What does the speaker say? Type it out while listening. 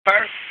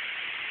Her?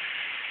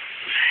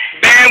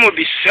 Bam would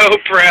be so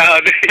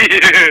proud.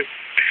 Yeah.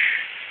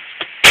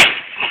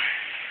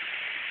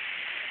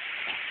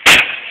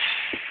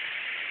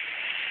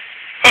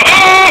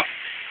 Oh!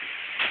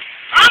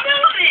 I'm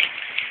doing it!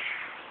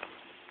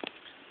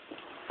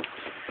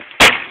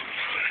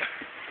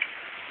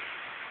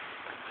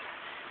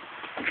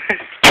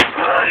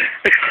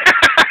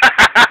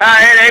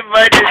 It ain't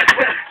budget.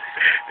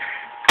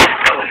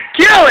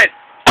 Kill it!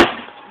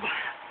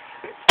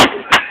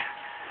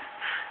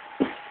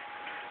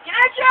 Can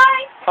I try?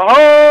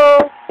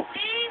 Oh!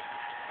 Please?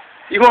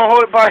 You want to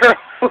hold it by her?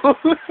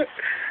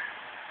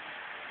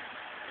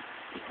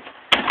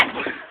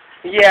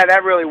 Yeah,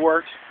 that really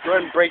works. Go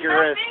ahead and break your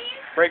wrist.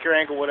 Break your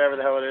ankle, whatever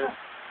the hell it is.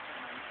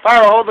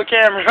 Pyro, hold the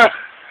camera.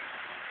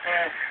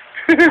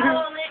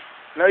 Hold it.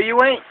 No,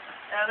 you ain't.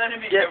 Let him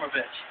be Yeah. camera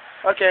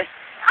bitch. Okay.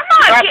 I'm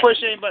not. Not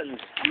push any buttons.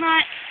 I'm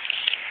not.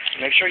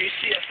 Make sure you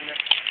see it.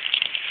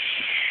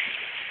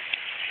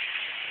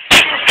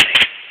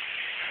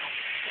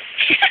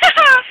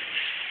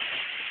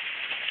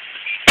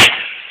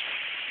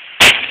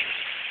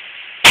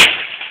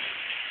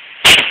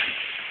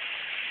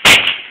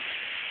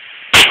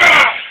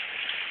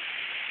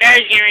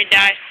 There's Gary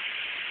die.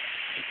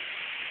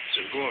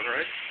 So going,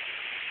 right?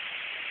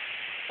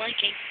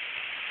 Blinking.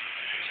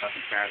 There's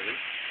nothing bad with it.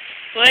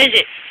 What is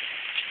it?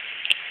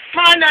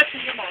 Come on, that's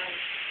in your mind.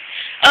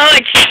 Oh,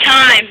 it's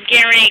time.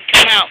 Gary,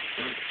 come out.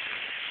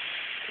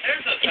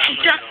 There's no It's time.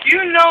 done.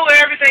 You know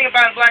everything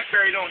about a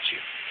BlackBerry, don't you?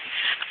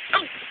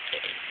 Oh.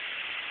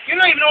 You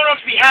don't even know enough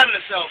to be having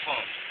a cell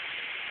phone.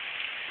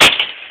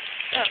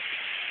 Oh.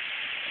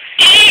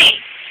 Hey!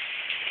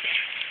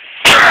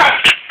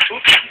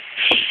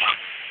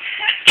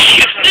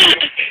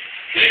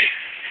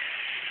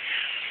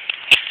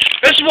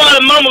 This is why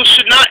the Mummels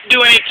should not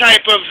do any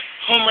type of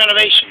home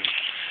renovation.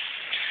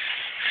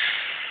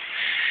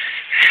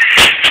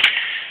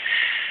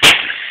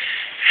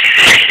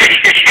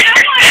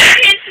 I want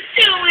kids to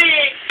do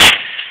it.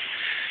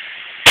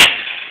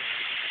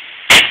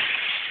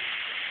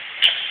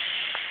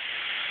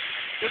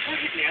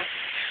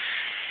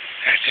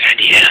 That's an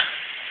idea.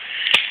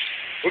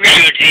 We're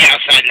gonna go to the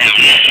outside now.